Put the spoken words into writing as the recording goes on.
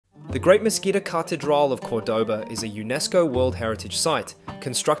The Great Mezquita Cathedral of Cordoba is a UNESCO World Heritage Site,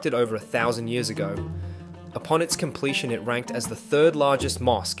 constructed over 1,000 years ago. Upon its completion, it ranked as the third largest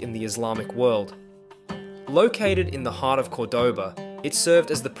mosque in the Islamic world. Located in the heart of Cordoba, it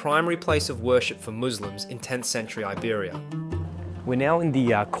served as the primary place of worship for Muslims in 10th century Iberia. We're now in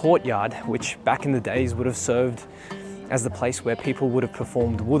the courtyard, which back in the days would have served as the place where people would have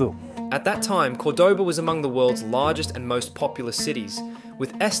performed wudu. At that time, Cordoba was among the world's largest and most populous cities,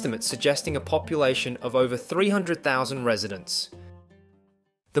 with estimates suggesting a population of over 300,000 residents.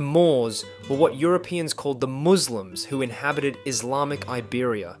 The Moors were what Europeans called the Muslims who inhabited Islamic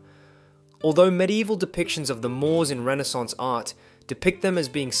Iberia. Although medieval depictions of the Moors in Renaissance art depict them as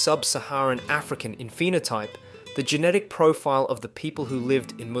being sub-Saharan African in phenotype, the genetic profile of the people who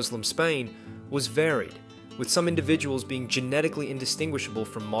lived in Muslim Spain was varied, with some individuals being genetically indistinguishable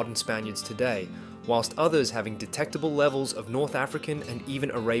from modern Spaniards today, whilst others having detectable levels of North African and even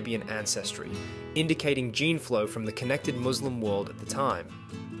Arabian ancestry, indicating gene flow from the connected Muslim world at the time.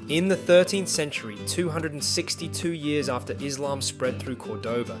 In the 13th century, 262 years after Islam spread through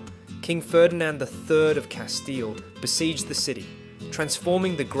Cordoba, King Ferdinand III of Castile besieged the city,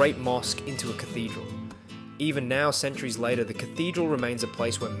 transforming the Great Mosque into a cathedral. Even now, centuries later, the cathedral remains a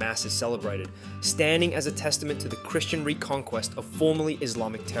place where Mass is celebrated, standing as a testament to the Christian reconquest of formerly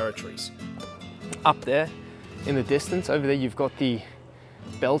Islamic territories. Up there, in the distance, over there you've got the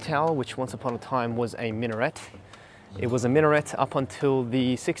bell tower, which once upon a time was a minaret. It was a minaret up until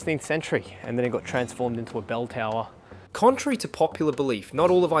the 16th century, and then it got transformed into a bell tower. Contrary to popular belief, not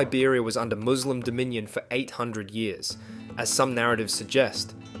all of Iberia was under Muslim dominion for 800 years, as some narratives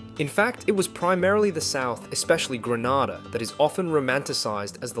suggest. In fact, it was primarily the south, especially Granada, that is often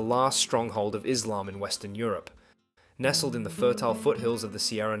romanticized as the last stronghold of Islam in Western Europe. Nestled in the fertile foothills of the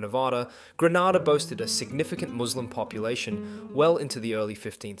Sierra Nevada, Granada boasted a significant Muslim population well into the early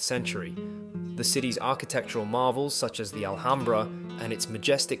 15th century. The city's architectural marvels, such as the Alhambra and its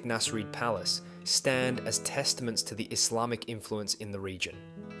majestic Nasrid Palace, stand as testaments to the Islamic influence in the region.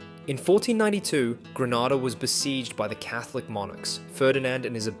 In 1492, Granada was besieged by the Catholic monarchs, Ferdinand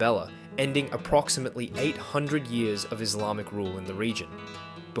and Isabella, ending approximately 800 years of Islamic rule in the region.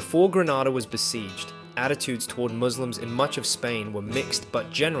 Before Granada was besieged, attitudes toward Muslims in much of Spain were mixed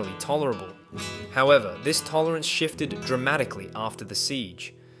but generally tolerable. However, this tolerance shifted dramatically after the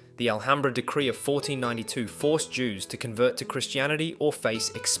siege. The Alhambra Decree of 1492 forced Jews to convert to Christianity or face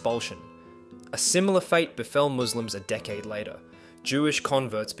expulsion. A similar fate befell Muslims a decade later. Jewish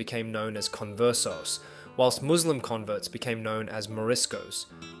converts became known as conversos, whilst Muslim converts became known as Moriscos.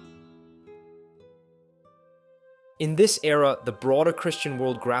 In this era, the broader Christian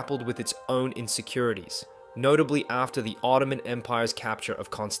world grappled with its own insecurities, notably after the Ottoman Empire's capture of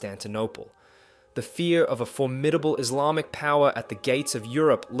Constantinople. The fear of a formidable Islamic power at the gates of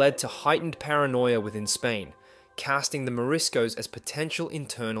Europe led to heightened paranoia within Spain, casting the Moriscos as potential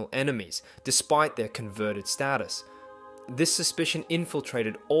internal enemies, despite their converted status. This suspicion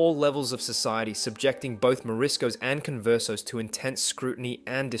infiltrated all levels of society, subjecting both Moriscos and conversos to intense scrutiny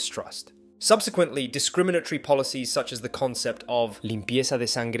and distrust. Subsequently, discriminatory policies such as the concept of limpieza de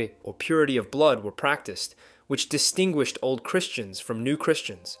sangre, or purity of blood, were practiced, which distinguished old Christians from new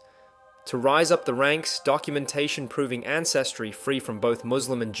Christians. To rise up the ranks, documentation proving ancestry free from both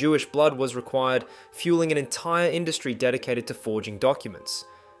Muslim and Jewish blood was required, fueling an entire industry dedicated to forging documents.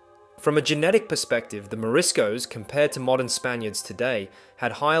 From a genetic perspective, the Moriscos, compared to modern Spaniards today,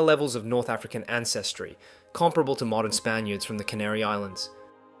 had higher levels of North African ancestry, comparable to modern Spaniards from the Canary Islands.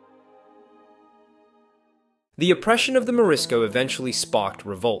 The oppression of the Morisco eventually sparked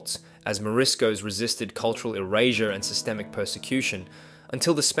revolts, as Moriscos resisted cultural erasure and systemic persecution,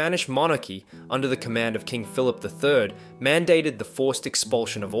 until the Spanish monarchy, under the command of King Philip III, mandated the forced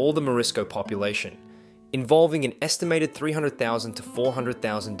expulsion of all the Morisco population, involving an estimated 300,000 to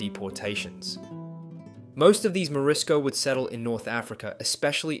 400,000 deportations. Most of these Morisco would settle in North Africa,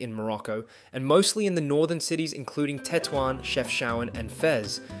 especially in Morocco, and mostly in the northern cities including Tétouan, Chefchaouen, and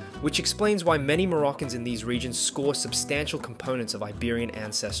Fez, which explains why many Moroccans in these regions score substantial components of Iberian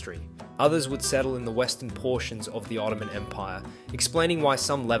ancestry. Others would settle in the western portions of the Ottoman Empire, explaining why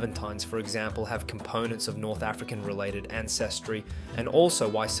some Levantines, for example, have components of North African-related ancestry, and also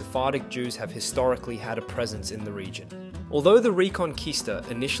why Sephardic Jews have historically had a presence in the region. Although the Reconquista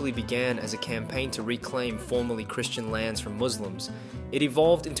initially began as a campaign to reclaim formerly Christian lands from Muslims, it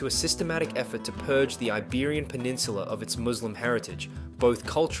evolved into a systematic effort to purge the Iberian Peninsula of its Muslim heritage, both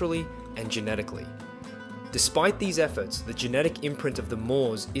culturally and genetically. Despite these efforts, the genetic imprint of the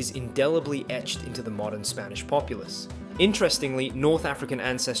Moors is indelibly etched into the modern Spanish populace. Interestingly, North African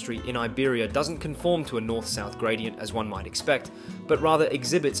ancestry in Iberia doesn't conform to a north-south gradient as one might expect, but rather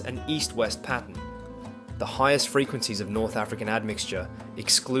exhibits an east-west pattern. The highest frequencies of North African admixture,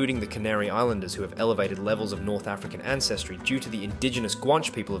 excluding the Canary Islanders who have elevated levels of North African ancestry due to the indigenous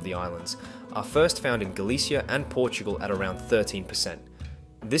Guanche people of the islands, are first found in Galicia and Portugal at around 13%.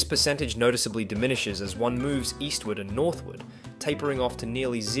 This percentage noticeably diminishes as one moves eastward and northward, tapering off to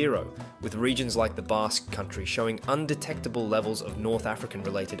nearly zero, with regions like the Basque Country showing undetectable levels of North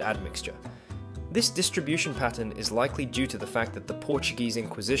African-related admixture. This distribution pattern is likely due to the fact that the Portuguese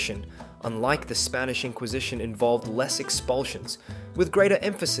Inquisition, unlike the Spanish Inquisition, involved less expulsions, with greater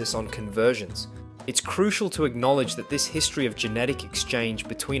emphasis on conversions. It's crucial to acknowledge that this history of genetic exchange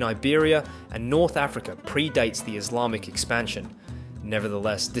between Iberia and North Africa predates the Islamic expansion.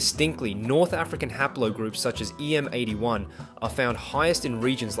 Nevertheless, distinctly, North African haplogroups such as EM81 are found highest in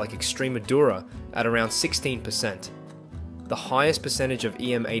regions like Extremadura at around 16%. The highest percentage of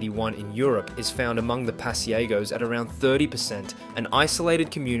EM81 in Europe is found among the Pasiegos at around 30%, an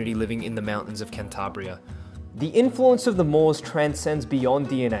isolated community living in the mountains of Cantabria. The influence of the Moors transcends beyond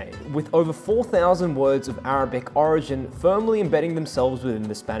DNA, with over 4,000 words of Arabic origin firmly embedding themselves within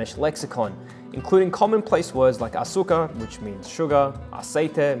the Spanish lexicon, including commonplace words like azúcar, which means sugar,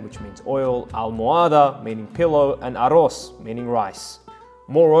 aceite, which means oil, almohada, meaning pillow, and arroz, meaning rice.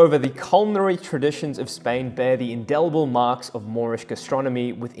 Moreover, the culinary traditions of Spain bear the indelible marks of Moorish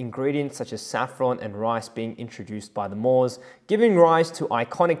gastronomy, with ingredients such as saffron and rice being introduced by the Moors, giving rise to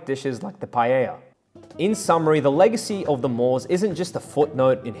iconic dishes like the paella. In summary, the legacy of the Moors isn't just a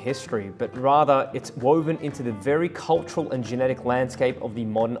footnote in history, but rather it's woven into the very cultural and genetic landscape of the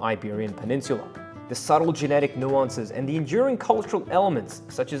modern Iberian Peninsula. The subtle genetic nuances and the enduring cultural elements,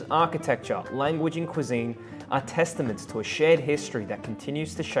 such as architecture, language, and cuisine, are testaments to a shared history that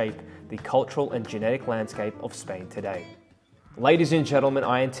continues to shape the cultural and genetic landscape of Spain today. Ladies and gentlemen,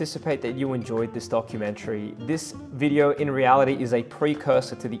 I anticipate that you enjoyed this documentary. This video in reality is a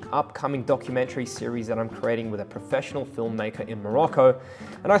precursor to the upcoming documentary series that I'm creating with a professional filmmaker in Morocco.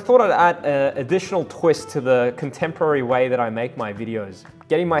 And I thought I'd add an additional twist to the contemporary way that I make my videos,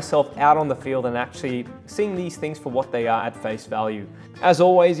 getting myself out on the field and actually seeing these things for what they are at face value. As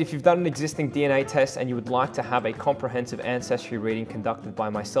always, if you've done an existing DNA test and you would like to have a comprehensive ancestry reading conducted by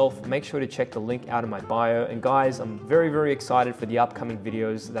myself, make sure to check the link out in my bio. And guys, I'm very excited for the upcoming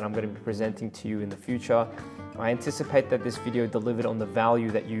videos that I'm going to be presenting to you in the future. I anticipate that this video delivered on the value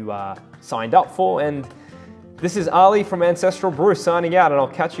that you signed up for. And this is Ali from Ancestral Brew signing out, and I'll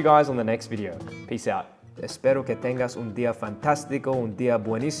catch you guys on the next video. Peace out. Espero que tengas un día fantástico, un día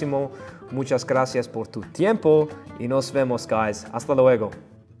buenísimo. Muchas gracias por tu tiempo y nos vemos, guys. Hasta luego.